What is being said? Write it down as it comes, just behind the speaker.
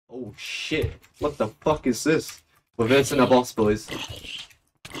Oh shit! What the fuck is this? We're versing a boss, boys.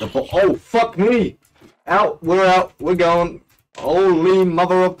 Oh fuck me! Out! We're out! We're going! Holy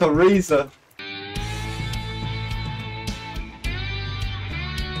mother of Teresa!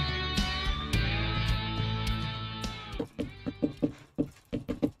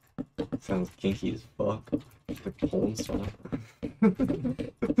 Sounds kinky as fuck. The porn star.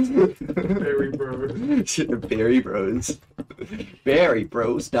 Berry Bros. Shit, the Berry Bros.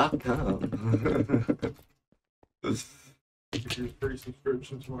 BerryBros.com. Here's free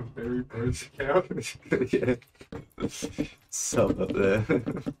subscriptions to my Berry Bros account. Yeah. Sub up there.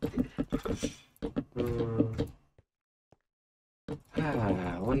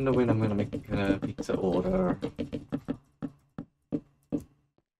 I wonder when I'm gonna make a pizza order.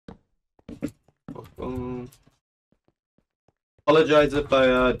 Apologize if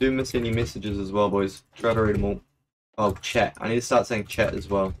I do miss any messages as well, boys. Try to read them all. Oh, chat. I need to start saying chat as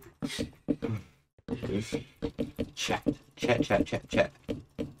well. Chat.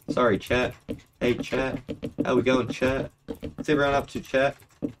 Sorry, chat. Hey, chat. How we going, chat? What's everyone up to, chat?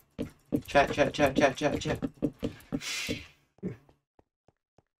 Chat.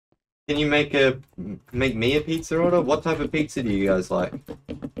 Can you make me a pizza order? What type of pizza do you guys like?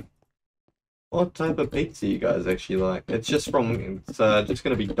 What type of pizza you guys actually like? It's just just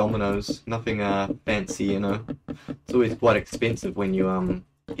gonna be Domino's. Nothing fancy, you know. It's always quite expensive when you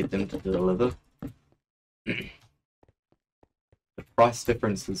get them to deliver. The price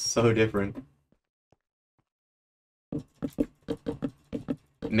difference is so different.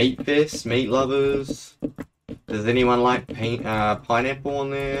 Meat Fest, meat lovers. Does anyone like pineapple on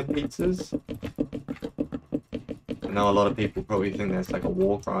their pizzas? I know a lot of people probably think that's like a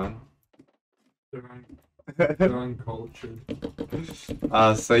war crime. They're uncultured.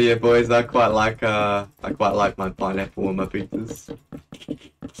 So yeah, boys, I quite like my pineapple on my pizzas.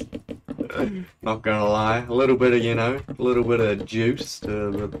 Not gonna lie, a little bit of, a little bit of juice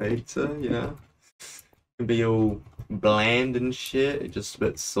to the pizza, you know. Can be all bland and shit, just a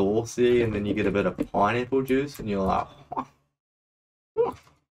bit saucy, and then you get a bit of pineapple juice, and you're like, you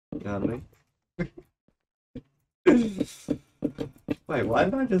know what I mean? Wait, why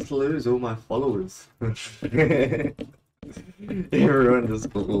did I just lose all my followers? Everyone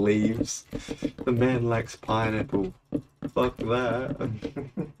just leaves. The man likes pineapple. Fuck that.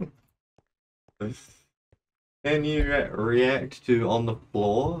 Can you react to On the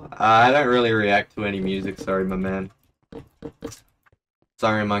Floor? I don't really react to any music, sorry my man.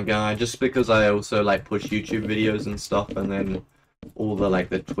 Sorry my guy, just because I also like push YouTube videos and stuff, and then all the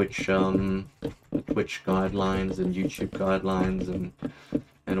the Twitch guidelines and YouTube guidelines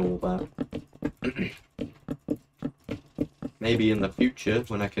and all that. Maybe in the future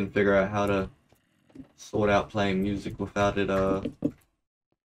when I can figure out how to sort out playing music without it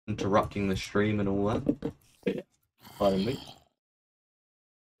interrupting the stream and all that. Yeah. Pardon me.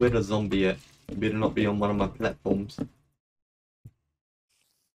 Where the zombie at? You better not be on one of my platforms.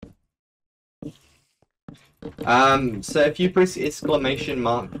 So if you press !S,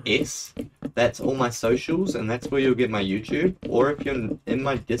 that's all my socials, and that's where you'll get my YouTube. Or if you're in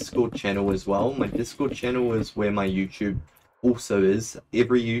my Discord channel as well, my Discord channel is where my YouTube also is.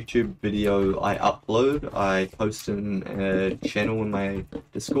 Every YouTube video I upload, I post in a channel in my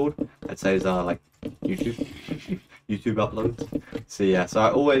Discord that says like YouTube YouTube uploads. So yeah, so I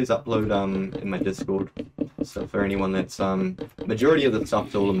always upload in my Discord. So for anyone that's majority of the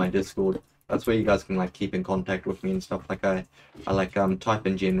stuff's all in my Discord. That's where you guys can keep in contact with me and stuff. I type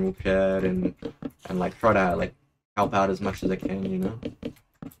in general chat and try to help out as much as I can, you know,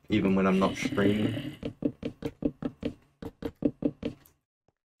 even when I'm not streaming.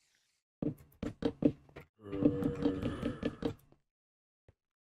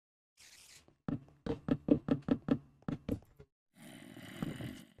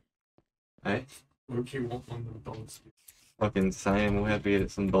 Hey? What you want on the dogs? Fucking same, we'll have to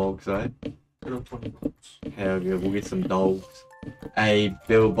get some dogs, eh? Get up 20 bucks. Hell yeah, we'll get some dogs. Hey,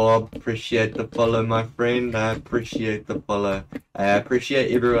 Bill Bob, appreciate the follow, my friend. I appreciate the follow. I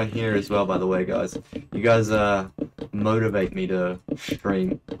appreciate everyone here as well, by the way, guys. You guys motivate me to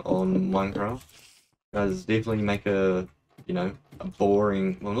stream on Minecraft. You guys definitely make a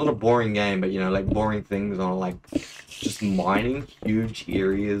boring, well, not a boring game, but boring things on just mining huge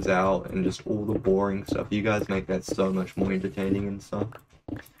areas out and just all the boring stuff. You guys make that so much more entertaining and stuff.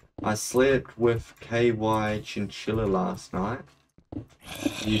 I slept with KY Chinchilla last night.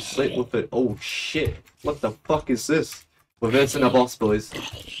 You slept with it? Oh shit! What the fuck is this? We're versing a boss, boys.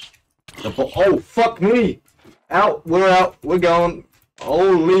 Oh fuck me! Out! We're out! We're going!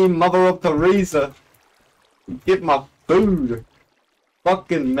 Holy mother of Teresa! Get my food!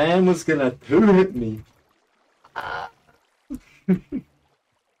 fucking man was gonna hit me.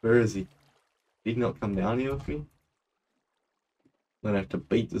 Where is he? Did he not come down here with me? I'm gonna have to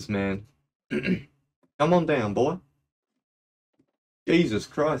beat this man. Come on down, boy. Jesus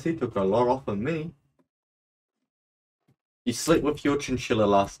Christ, he took a lot off of me. You slept with your chinchilla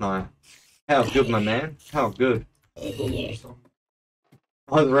last night. How good, my man? How good? I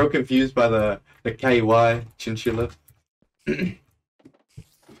was real confused by the KY chinchilla.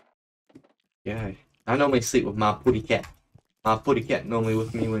 Yeah, I normally sleep with my putty cat. My putty cat normally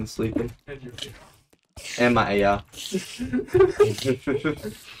with me when sleeping. And my AR. Two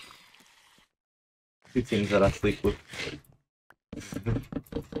things that I sleep with.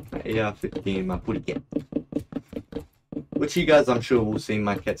 My AR-15 and my putty cat. Which you guys, I'm sure, will see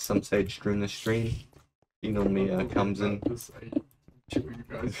my cat some stage during the stream. He normally comes in. You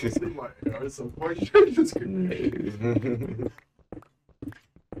guys see my AR at some point. It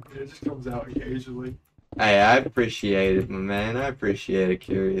just comes out occasionally. Hey, I appreciate it, my man. I appreciate it,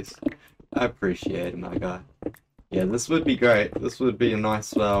 Curious. I appreciate it, my guy. Yeah, this would be great. This would be a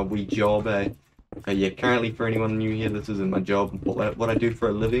nice wee job, eh? Yeah, currently for anyone new here, this isn't my job. What I do for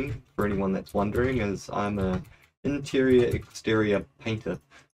a living, for anyone that's wondering, is I'm a interior exterior painter.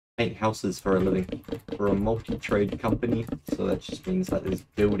 Paint houses for a living. For a multi-trade company, so that just means that there's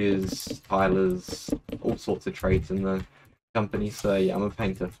builders, tilers, all sorts of trades in the company. So yeah, I'm a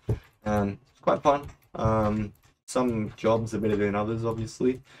painter. It's quite fun. Some jobs are better than others,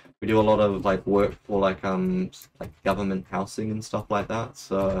 obviously. We do a lot of like work for like government housing and stuff like that.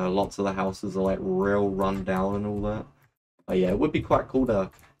 So lots of the houses are like real run down and all that. But yeah, it would be quite cool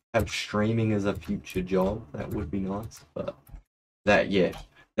to have streaming as a future job. That would be nice. But that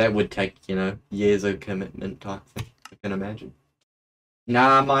that would take, you know, years of commitment type thing, I can imagine.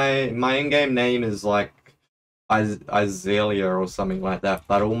 Nah, my in-game name is like Azalea or something like that.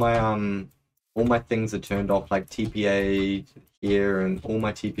 But all my things are turned off, like TPA here, and all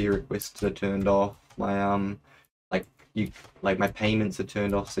my TPA requests are turned off. My my payments are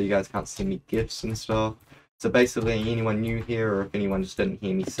turned off, so you guys can't send me gifts and stuff. So basically, anyone new here, or if anyone just didn't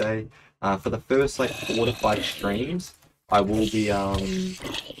hear me say, for the first like 4 to 5 streams, I will be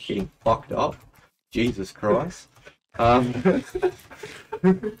getting fucked up. Jesus Christ.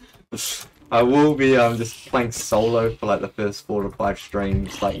 I will be just playing solo for like the first 4 to 5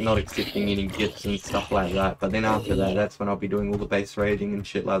 streams, like not accepting any gifts and stuff like that. But then after that, that's when I'll be doing all the base raiding and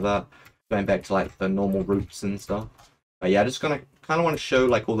shit like that, going back to like the normal routes and stuff. But yeah, I just kind of want to show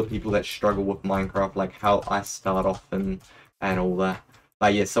like all the people that struggle with Minecraft, like how I start off and all that.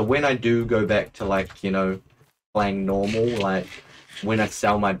 But yeah, so when I do go back to like, you know, playing normal, like when I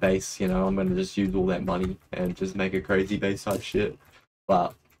sell my base, you know, I'm gonna just use all that money and just make a crazy base type shit.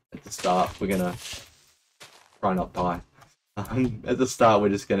 But at the start, we're gonna try not die. At the start, we're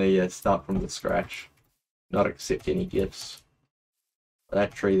just gonna start from the scratch, not accept any gifts.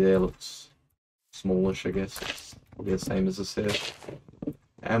 That tree there looks smallish, I guess. It's probably the same as this here.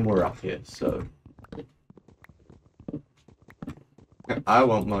 And we're up here, so I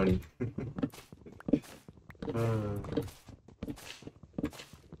want money.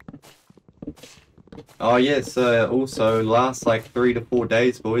 Oh yes, also last like 3 to 4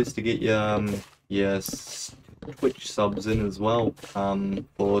 days, boys, to get your Twitch subs in as well,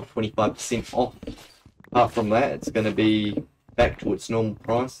 for 25% off. Apart from that, it's gonna be back to its normal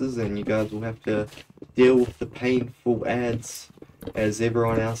prices, and you guys will have to deal with the painful ads as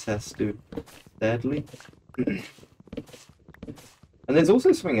everyone else has to, sadly. And there's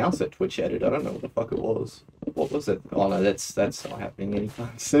also something else that Twitch added. I don't know what the fuck it was. What was it? Oh no, that's not happening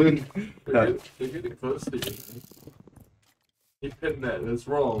anytime soon. They're getting close to you. You pinned that. That's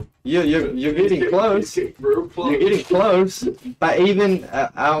wrong. You're getting close. Real close. You're getting close. But even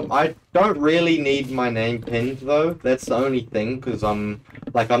I don't really need my name pinned though. That's the only thing, because I'm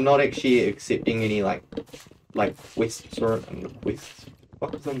not actually accepting any like quests or quests.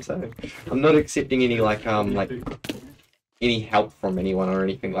 What was I saying? I'm not accepting any like any help from anyone or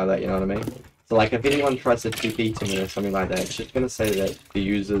anything like that, you know what I mean? So like if anyone tries to TP to me or something like that, it's just gonna say that the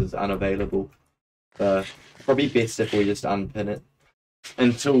user's unavailable. Probably best if we just unpin it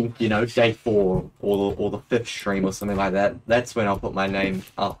until, you know, day 4 or the 5th stream or something like that. That's when I'll put my name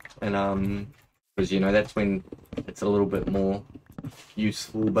up, and because, you know, that's when it's a little bit more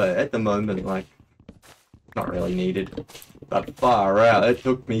useful, but at the moment, like, not really needed. But far out, it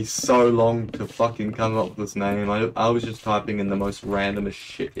took me so long to fucking come up with this name. I was just typing in the most randomest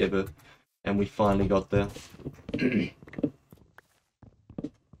shit ever, and we finally got there.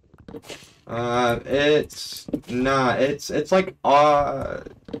 It's like nah,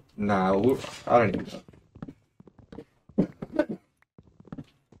 I don't even know.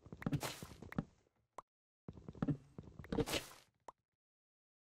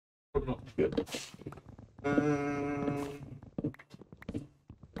 Good.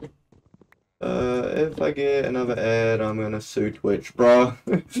 If I get another ad, I'm gonna sue Twitch, bro.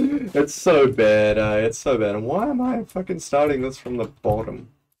 It's so bad, it's so bad. And why am I fucking starting this from the bottom?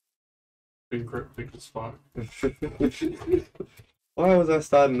 Encrypting the spot. Why was I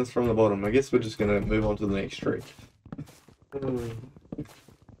starting this from the bottom? I guess we're just gonna move on to the next tree.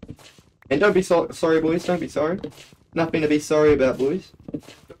 And don't be sorry, boys. Don't be sorry. Nothing to be sorry about, boys.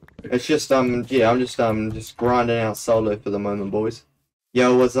 It's just yeah, I'm just grinding out solo for the moment, boys.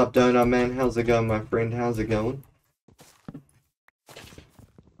 Yo, what's up, Donut man? How's it going, my friend? How's it going?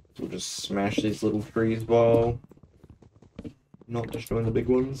 We'll just smash these little trees while not destroying the big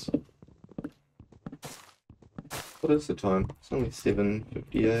ones. What is the time? It's only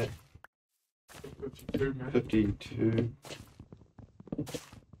 7:58. 52, man. 52.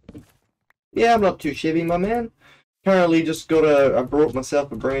 Yeah, I'm not too shabby, my man. Currently just I brought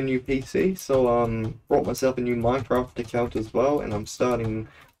myself a brand new PC, so brought myself a new Minecraft account as well, and I'm starting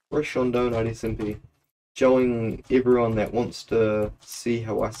fresh on DonutSMP, showing everyone that wants to see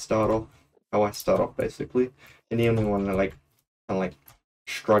how I start off basically, and anyone that kinda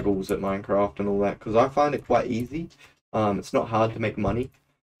struggles at Minecraft and all that, because I find it quite easy. It's not hard to make money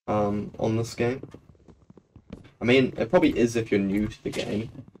on this game. I mean, it probably is if you're new to the game,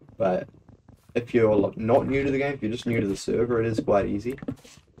 but if you're not new to the game, if you're just new to the server, it is quite easy.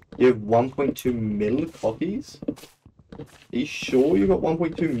 You have 1.2 mil copies? Are you sure you got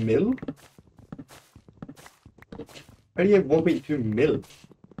 1.2 mil? How do you have 1.2 mil?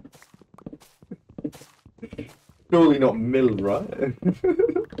 Surely not mil, right?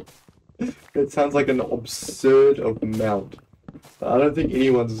 It sounds like an absurd amount. I don't think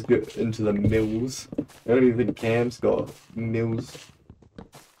anyone's good into the mils. I don't even think Cam's got mils.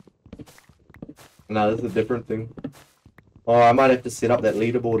 No, this is a different thing. Oh, I might have to set up that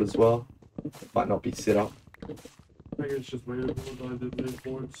leaderboard as well. It might not be set up. I think it's just leaderboard. I did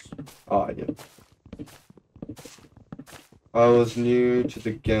leaderboards. Oh, yeah. I was new to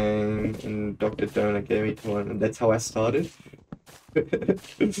the game and Dr. Donut gave me to one, and that's how I started.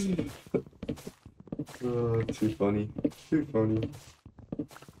 Oh, too funny. Too funny.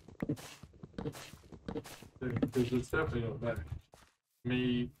 Because it's definitely not that.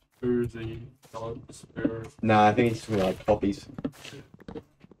 Me, Uzi, Dogs, or... Nah, I think it's just like copies.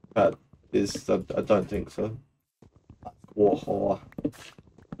 But I don't think so. Warhor.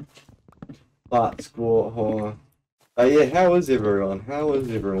 Let's go. Yeah, how is everyone? How is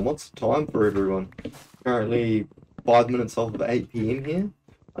everyone? What's the time for everyone? Currently 5 minutes off of 8 PM here.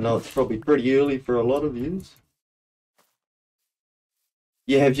 I know it's probably pretty early for a lot of yous.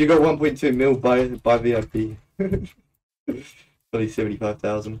 Yeah, have you got 1.2 mil by VIP? Only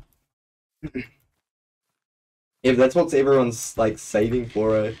 75,000. Yeah, that's what everyone's saving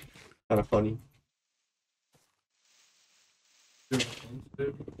for. Kind of funny.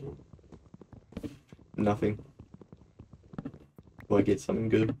 Nothing. Do I get something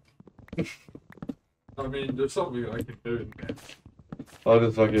good? I mean, there's something I can do in there. I'll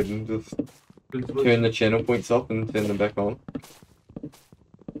just fucking turn the channel points off and turn them back on.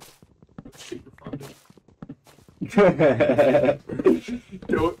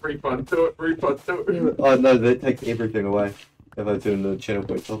 Do it, refund, do it, refund, do it. Oh no, that takes everything away. If I turn the channel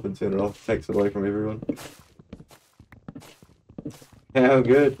points off and turn it off, it takes it away from everyone. How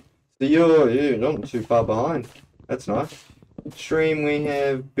good. So you're not too far behind. That's nice. Stream we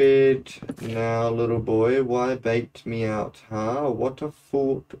have bed now, little boy. Why baked me out, huh? What a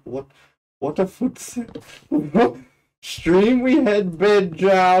foot. What a foot. Stream we had bed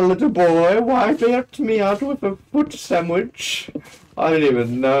now, little boy. Why baked me out with a foot sandwich? I don't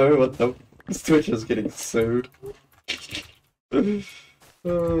even know what the Twitch is getting sued. Oh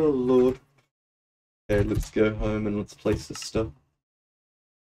lord. Okay, let's go home and let's place this stuff.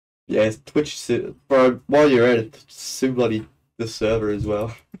 Yeah, Twitch, bro, while you're at it, sue bloody the server as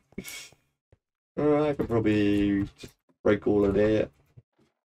well. Alright, I could probably just break all of that.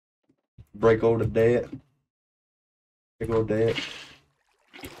 Break all of that. Break all of that.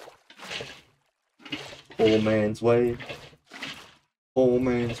 Poor man's way. Poor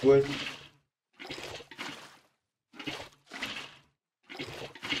man's way.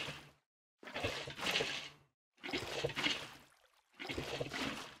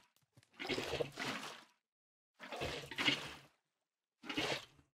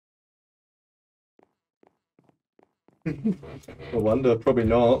 I wonder, probably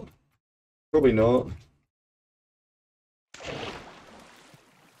not. Probably not.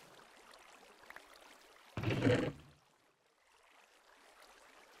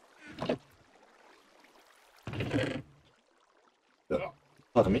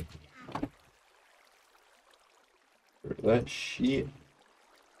 Pardon me. that shit.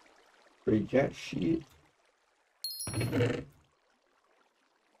 Free cat shit.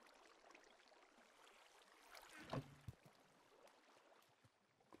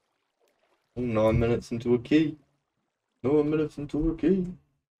 Oh, 9 minutes into a key. 9 minutes into a key.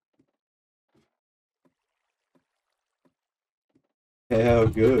 How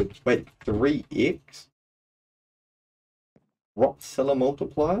good. Wait, 3x? Rock seller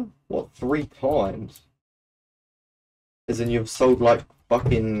multiplier? What, 3 times? As in you've sold like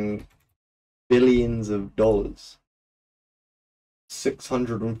fucking billions of dollars.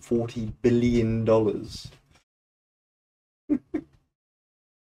 $640 billion.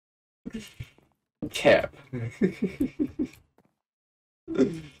 Cap.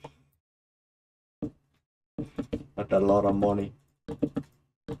 That's a lot of money.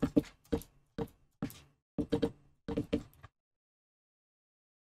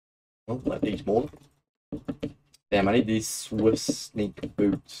 Oh, that needs more. Damn, I need these Swift sneak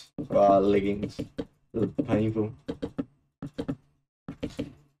boots. Leggings. They're painful.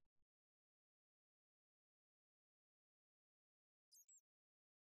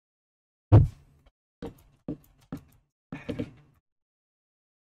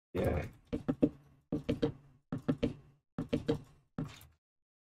 Yeah.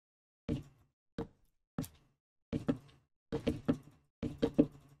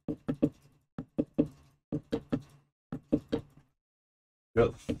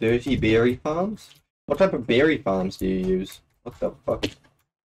 Got 30 berry farms? What type of berry farms do you use? What the fuck?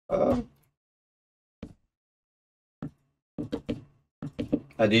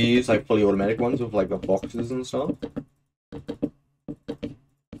 Do you use like fully automatic ones with like the boxes and stuff?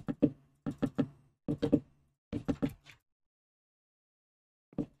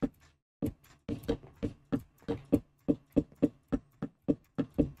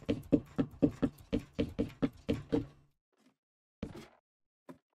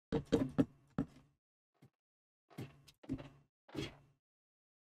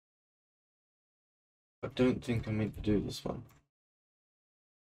 I don't think I meant to do this one.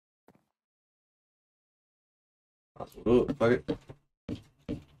 Oh, fuck it.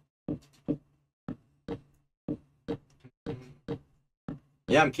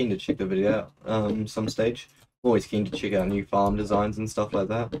 Yeah, I'm keen to check the video out some stage. Always keen to check out new farm designs and stuff like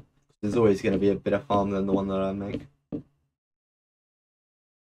that. There's always going to be a better farm than the one that I make.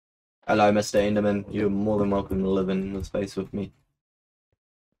 Hello, Mr. Enderman. You're more than welcome to live in the space with me.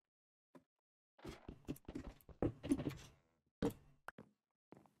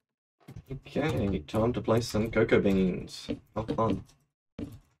 Okay, time to place some cocoa beans. How fun.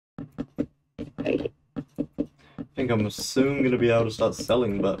 I think I'm soon going to be able to start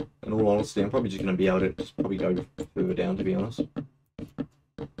selling, but in all honesty, I'm probably just going to be able to just probably go further down, to be honest.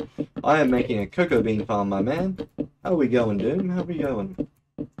 I am making a cocoa bean farm, my man. How we going, Doom? How we going?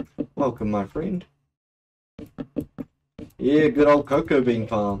 Welcome, my friend. Yeah, good old cocoa bean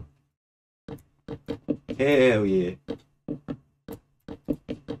farm. Hell yeah.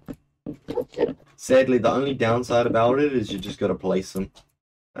 Sadly, the only downside about it is you just gotta place them.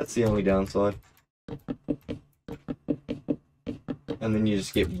 That's the only downside. And then you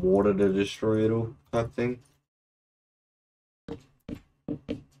just get water to destroy it all, type thing. Look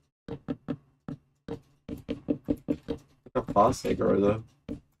how fast they grow, though.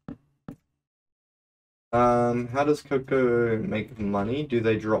 How does cocoa make money? Do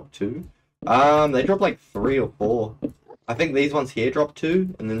they drop 2? They drop like 3 or 4. I think these ones here drop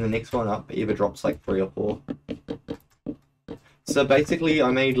 2, and then the next one up either drops like 3 or 4. So basically,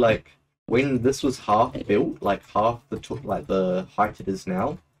 I made like, when this was half built, like half the height it is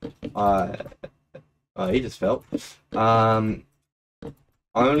now. He just fell. I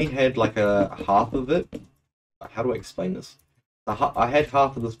only had like a half of it. How do I explain this? I had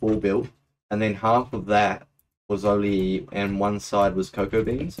half of this wall built, and then half of that was only, and one side was cocoa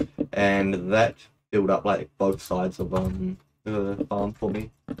beans, and that filled up like both sides of the farm for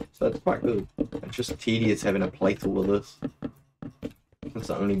me. So it's quite good. It's just tedious having to place all of this. That's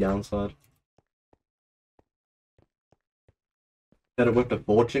the only downside. Did it with the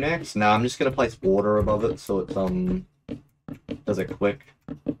fortune axe? Nah, I'm just gonna place water above it so it does it quick.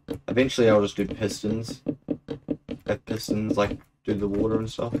 Eventually I'll just do pistons. Have pistons like do the water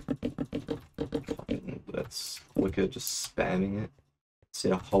and stuff. That's quicker just spamming it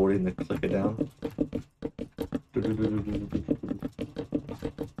instead of holding the clicker down.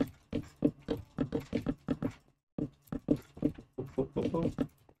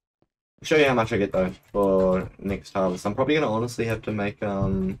 I'll show you how much I get though for next harvest. I'm probably gonna honestly have to make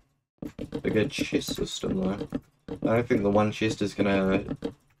a good chest system though. I don't think the one chest is gonna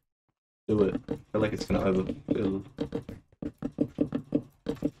do it. I feel like it's gonna overfill.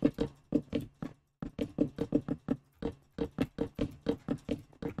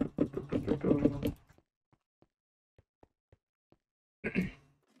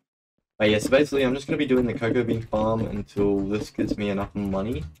 But yeah, so basically I'm just going to be doing the cocoa bean farm until this gives me enough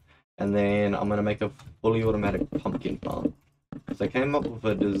money. And then I'm going to make a fully automatic pumpkin farm. Because I came up with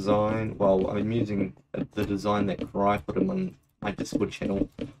a design, well, I'm using the design that Cry put in on my Discord channel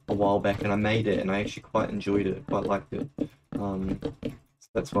a while back. And I made it and I actually quite enjoyed it, quite liked it. So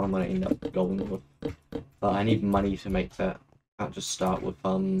that's what I'm going to end up going with. But I need money to make that. I can't just start with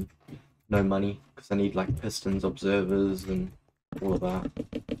no money. Because I need like pistons, observers and all of that.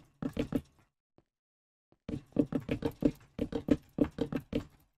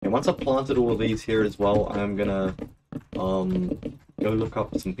 Once I've planted all of these here as well, I'm gonna go look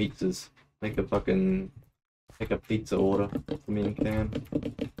up some pizzas. Make a pizza order for me and Cam.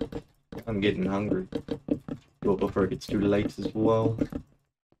 I'm getting hungry. Do it before it gets too late as well.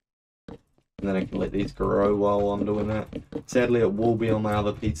 And then I can let these grow while I'm doing that. Sadly, it will be on my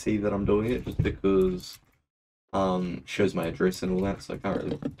other PC that I'm doing it, just because it shows my address and all that, so I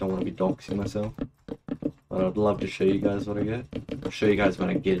don't want to be doxing myself. But I'd love to show you guys what I get. I'll show you guys when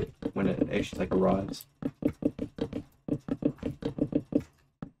I get it, when it actually like arrives.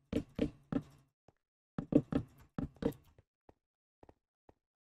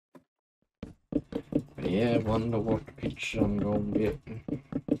 But yeah, wonder what picture I'm gonna get.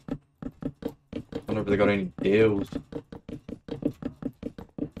 Wonder if they got any deals.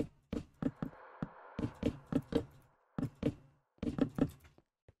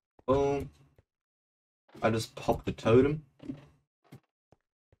 Boom. I just popped a totem.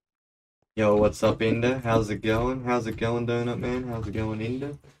 Yo, what's up, Ender? How's it going? How's it going, Donut Man? How's it going,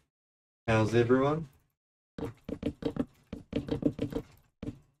 Ender? How's everyone?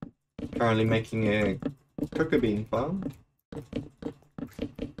 Currently making a cocoa bean farm.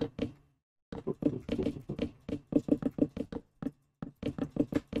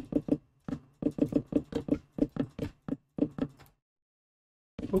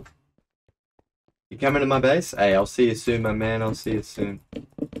 You coming to my base? Hey, I'll see you soon, my man. I'll see you soon.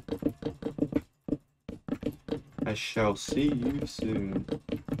 I shall see you soon.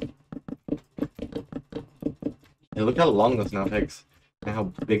 Hey, look how long this now takes and how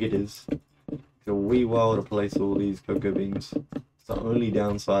big it is. It's a wee while to place all these cocoa beans. It's the only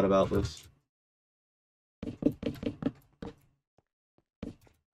downside about this.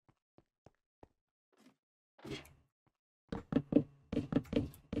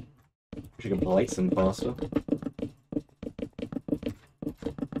 Wish you could place them faster.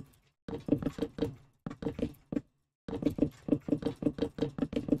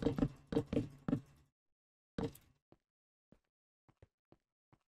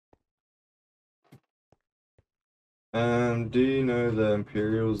 Do you know the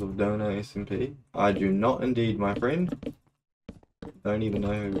Imperials of DonutSMP? I do not indeed, my friend. Don't even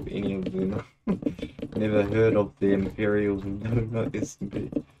know who any of them are. Never heard of the Imperials of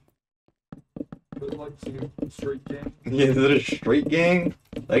DonutSMP. Like some street gang. Yeah, is it a street gang?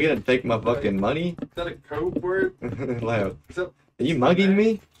 They gonna take my fucking money? Is that a code word? Like, Is that... are you mugging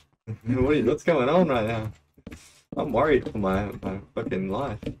me? What's going on right now? I'm worried for my fucking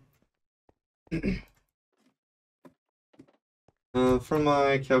life. From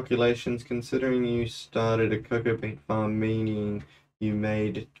my calculations, considering you started a cocoa bean farm, meaning you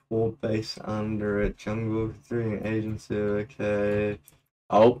made 12 base under a jungle 3 agency, okay.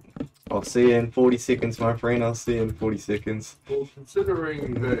 Oh, I'll see you in 40 seconds, my friend. I'll see you in 40 seconds. Well,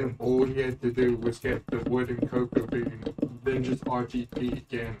 considering that all he had to do was get the wood and cocoa bean, then just RGP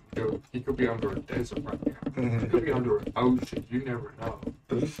again, he could be under a desert right now. He could be under an ocean. You never know.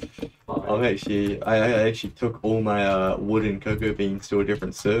 I actually took all my wood and cocoa beans to a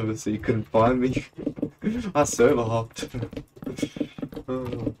different server, so you couldn't find me. I server hopped.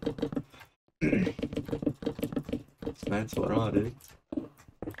 Oh. That's what I did.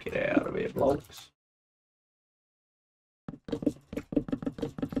 Get out of here, blokes.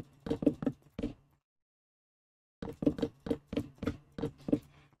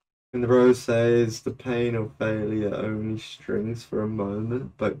 And the bro says the pain of failure only strings for a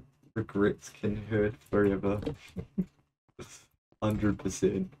moment, but regrets can hurt forever.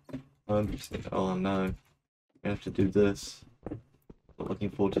 100%. 100%. Oh no. I have to do this. I'm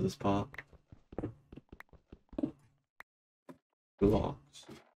looking forward to this part. Blocks.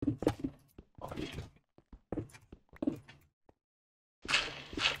 Oh, yeah.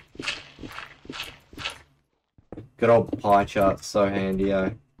 Good old pie chart, so handy,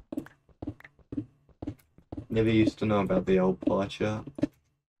 eh? Never used to know about the old pie chart.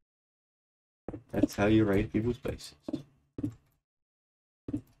 That's how you raid people's bases.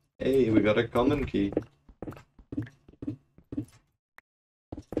 Hey, we got a common key.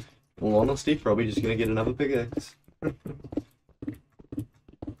 Well, honestly, probably just gonna get another pickaxe.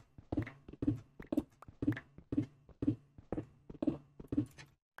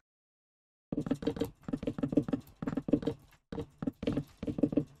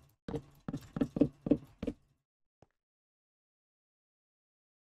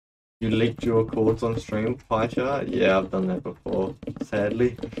 You leaked your chords on stream, pie chart? Yeah, I've done that before,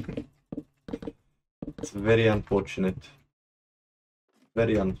 sadly. It's very unfortunate.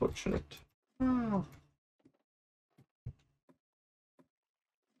 Very unfortunate. Oh.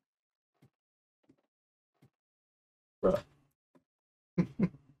 Right.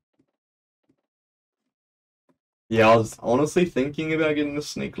 Yeah, I was honestly thinking about getting the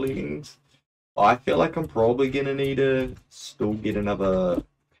sneak leggings. I feel like I'm probably gonna need to still get another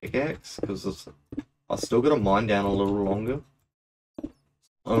pickaxe, because I still gotta mine down a little longer.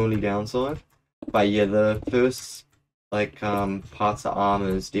 Only downside. But yeah, the first parts of armor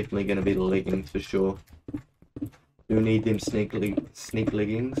is definitely gonna be the leggings for sure. You'll need them sneak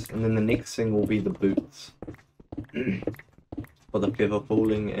leggings, and then the next thing will be the boots. For the feather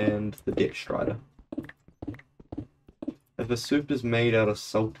falling and the depth strider. If a soup is made out of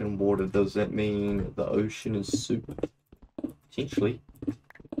salt and water, does that mean the ocean is soup? Potentially.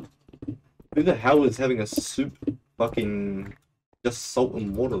 Who the hell is having a soup fucking just salt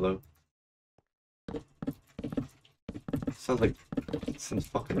and water though? Sounds like some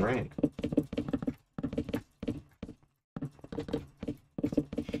fucking rank.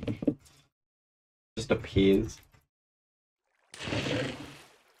 Just appears.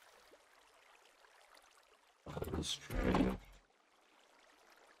 Australia.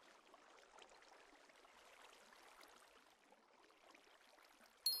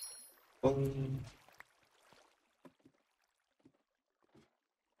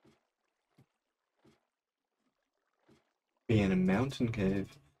 Be in a mountain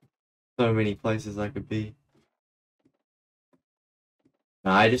cave. So many places I could be.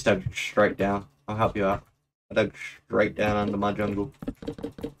 Nah, I just dug straight down. I'll help you out. I dug straight down under my jungle.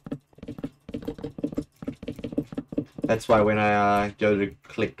 That's why when I go to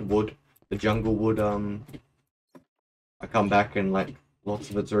collect wood, the jungle wood, I come back and like lots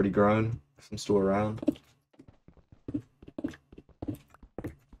of it's already grown. I'm still around.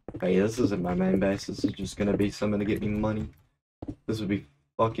 Hey, this isn't my main base. This is just gonna be something to get me money. This would be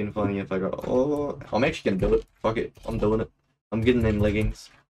fucking funny if I got. Oh, I'm actually gonna do it. Fuck it, I'm doing it. I'm getting them leggings.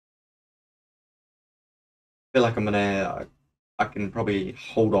 I feel like I'm gonna. I can probably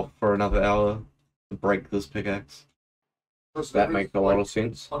hold off for another hour to break this pickaxe. That makes a lot of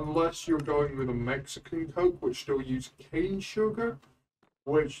sense. Unless you're going with a Mexican Coke, which still use cane sugar,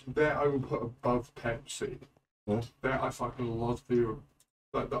 which that I would put above Pepsi. Hmm? That I fucking love the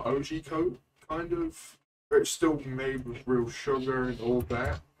OG Coke kind of. It's still made with real sugar and all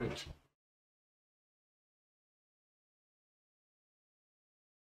that. I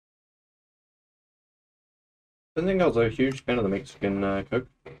don't think I was a huge fan of the Mexican Coke.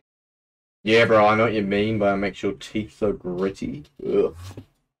 Yeah, bro, I know what you mean by it makes your teeth so gritty. Ugh.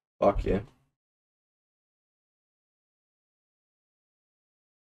 Fuck yeah.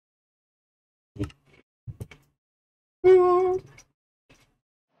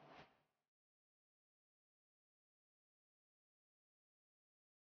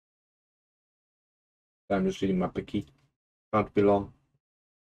 I'm just eating my picky. Can't be long.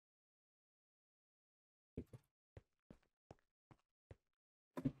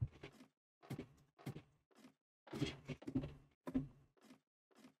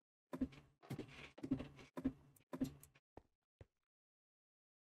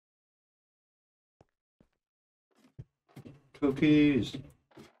 Cookies.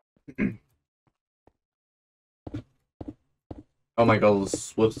 Oh my god, the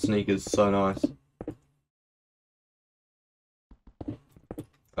Swift sneak is so nice.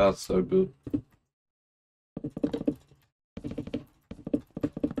 That's so good.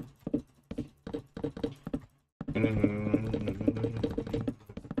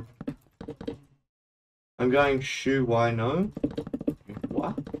 I'm going shoe, why no?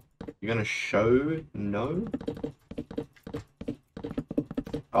 What? You're gonna show no?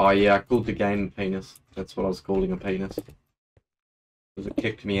 Oh yeah, I called the game a penis. That's what I was calling a penis. Because it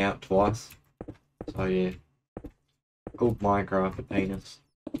kicked me out twice. So yeah. I called Minecraft a penis.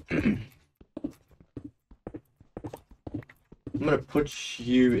 I'm gonna put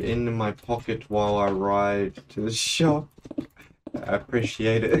you in my pocket while I ride to the shop. I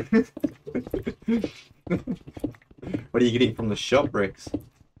appreciate it. What are you getting from the shop, Rex?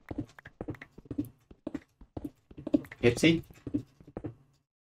 Pepsi?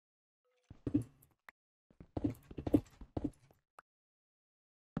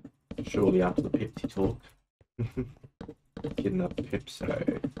 Surely after the Pepsi talk. Getting a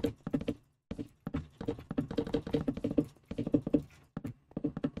Pepsi.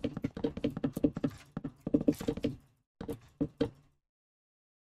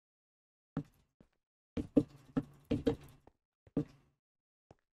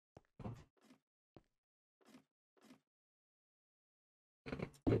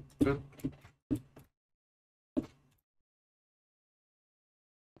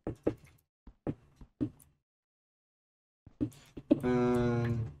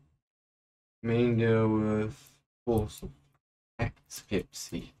 Main deal with force of Max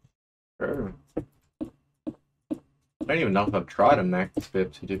Pepsi. Sure. I don't even know if I've tried a Max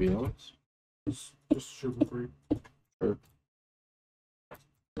Pepsi, to be honest. It's just sugar free. Sure.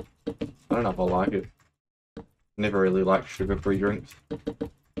 I don't know if I like it. Never really liked sugar-free drinks.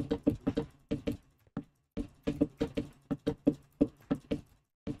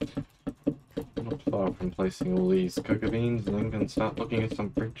 Not far from placing all these cocoa beans, and then can start looking at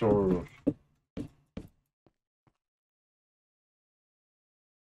some pictures.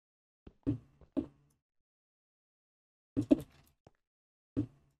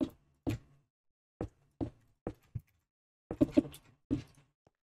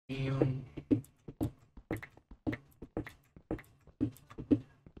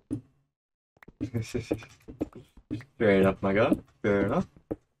 Fair enough, my guy. Fair enough.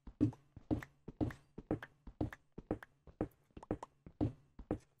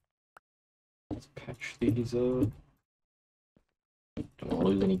 Let's patch these up. Don't want to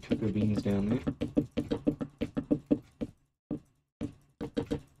lose any cocoa beans down there.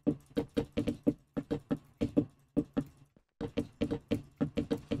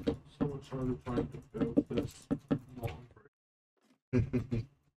 So much harder trying to build this laundry.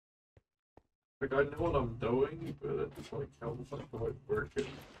 Like, I know what I'm doing, but it's like, how the fuck do I work it?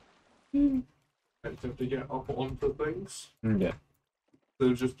 I have to get up onto things. Yeah.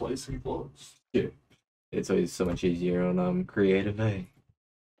 They're just placing blocks. Yeah. It's always so much easier on creative, eh?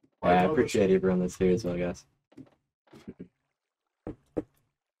 I I know appreciate everyone that's here as well, guys.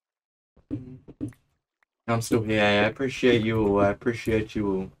 I'm still here. I appreciate you all. I appreciate you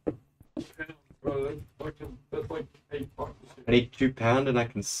all. That's like $8. I need £2 and I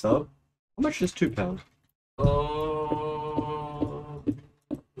can sub. How much is £2?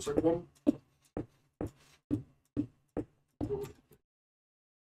 It's like one.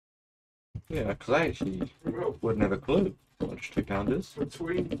 Yeah, because I actually wouldn't have a clue how much £2 is.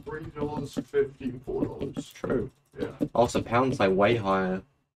 Between $3.50 and $4. True. Yeah. Also, pounds like way higher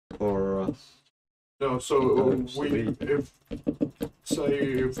for us. No, so Oh,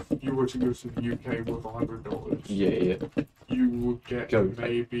 if you were to go to the UK with $100, Yeah. you would get Go.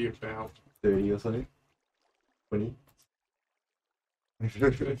 maybe about 30 or something. 20.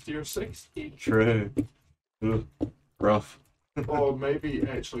 50 or 60, True. Ugh. Rough. or maybe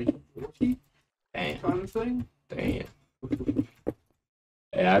actually 40 Damn. kind of thing. Damn.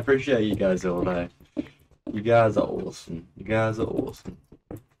 Yeah, I appreciate you guys all day. You guys are awesome. You guys are awesome.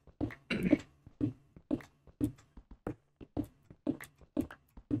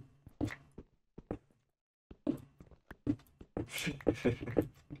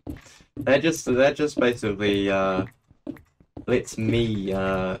 that just basically lets me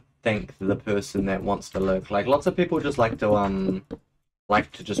thank the person that wants to lurk. Like, lots of people just like to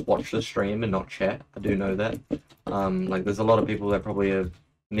just watch the stream and not chat. I do know that. Like, there's a lot of people that probably have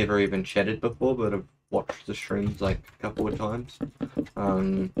never even chatted before, but have watched the streams like a couple of times.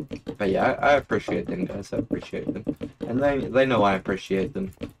 But yeah, I appreciate them, guys. I appreciate them, and they know I appreciate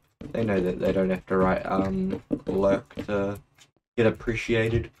them. They know that they don't have to write lurk to get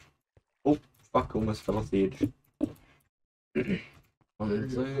appreciated. Oh fuck! Almost fell off the edge.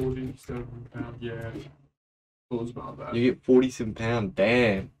 £47, yeah. Thought about that. You get £47.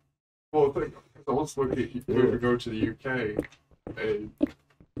 Damn. Well, I was looking at where to go to the UK, and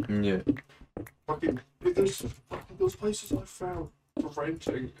Yeah. fucking those places I found for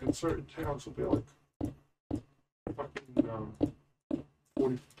renting in certain towns will be like fucking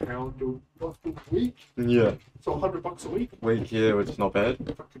 £40 a week. Yeah. So $100 a week. Week, yeah, which is not bad.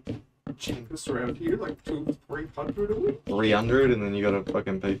 Fucking cheapest around here, like $200-300 a week. 300, and then you gotta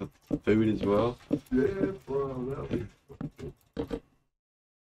fucking pay for food as well. Yeah, bro, that'll be.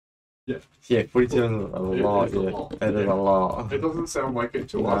 Yeah, 47 is a lot. It is a Yeah, lot. it is a lot. It doesn't sound like it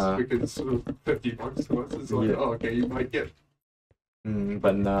to Nah. us because $50 to us is like, Yeah. oh, okay, you might get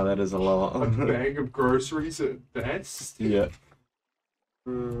But no, that is a a lot. bag of groceries at best. Yeah.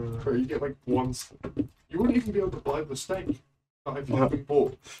 Or you get like you wouldn't even be able to buy the steak that I fucking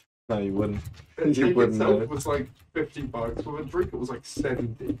bought. No, you wouldn't. The You steak wouldn't itself know. was like $50. With a drink, it was like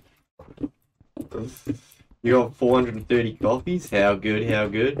 70. You got 430 coffees? How good, how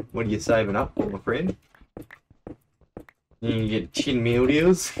good. What are you saving up for, my friend? You can get 10 meal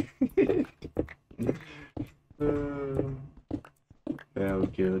deals? How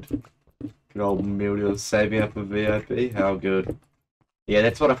good. Good old meal deals, saving up for VIP, how good. Yeah,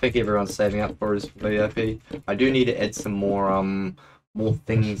 that's what I think everyone's saving up for is VIP. I do need to add some more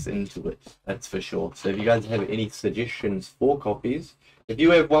things into it, that's for sure. So if you guys have any suggestions for coffees, if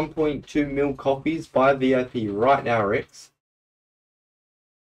you have 1.2 mil coffees, buy VIP right now, Rex.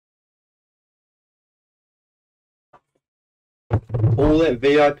 All that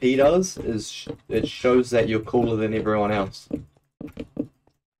VIP does is it shows that you're cooler than everyone else.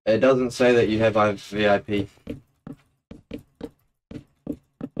 It doesn't say that you have VIP.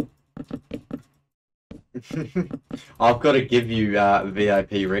 I've got to give you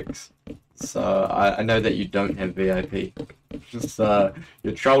VIP, Rex. So I know that you don't have VIP. So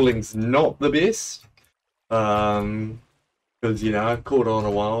your trolling's not the best. Because you know I caught on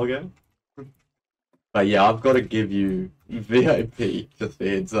a while ago. But yeah, I've got to give you VIP, just a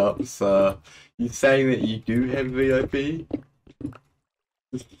heads up. So you're saying that you do have VIP?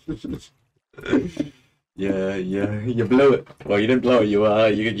 Yeah, you blew it. Well, you didn't blow it.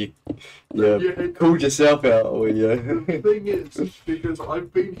 You called yourself out. Or The thing is, because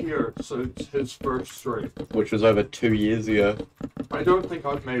I've been here since his first stream, which was over 2 years ago. I don't think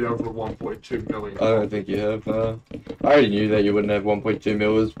I've made over 1.2 million. I don't think you have. I already knew that you wouldn't have 1.2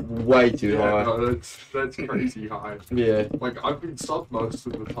 mil. It was way too high. No, that's crazy high. Yeah. Like I've been subbed most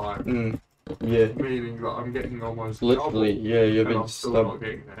of the time. Yeah. Meaning that I'm getting almost Literally, double, yeah, you've and been I'm still not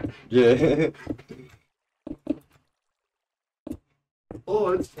getting that. Yeah. Oh,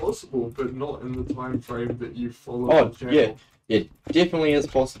 it's possible, but not in the time frame that you follow Oh, the channel. yeah. It definitely is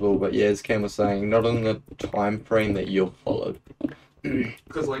possible, but yeah, as Cam was saying, not in the time frame that you're followed.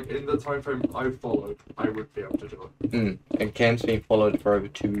 Because like in the time frame I followed, I would be able to do it. And Cam's been followed for over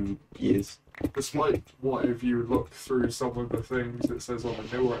 2 years. Despite what if you look through some of the things it says on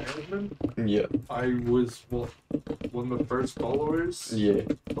the newer admin, Yeah. I was one of the first followers. Yeah.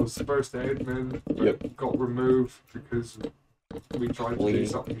 I was the first admin that Yep. got removed because we tried to do Clean.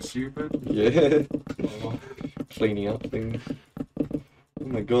 something stupid. Yeah. Cleaning up things. Oh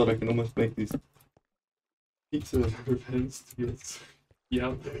my god, I can almost make these pizza. Yes.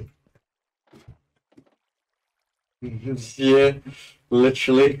 Yeah. Yeah,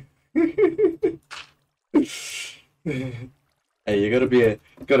 literally. Hey, you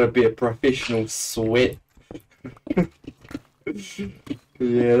gotta be a professional sweat.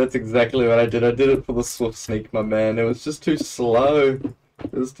 Yeah, that's exactly what I did. I did it for the swift sneak, my man. It was just too slow.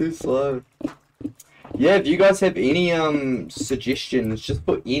 It was too slow. Yeah, if you guys have any suggestions, just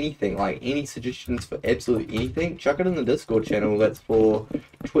for anything, like any suggestions for absolutely anything, chuck it in the Discord channel. That's for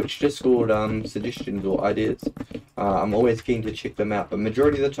Twitch Discord suggestions or ideas. I'm always keen to check them out, but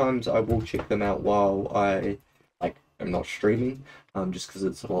majority of the times I will check them out while I am not streaming, just because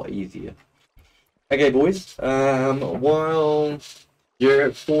it's a lot easier. Okay, boys. While you're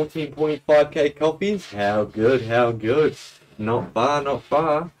at 14.5k copies, how good, how good. Not far, not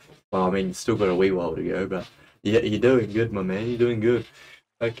far. Well, I mean, you still got a wee while to go, but yeah, you're doing good, my man. You're doing good.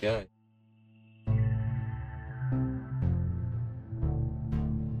 Okay.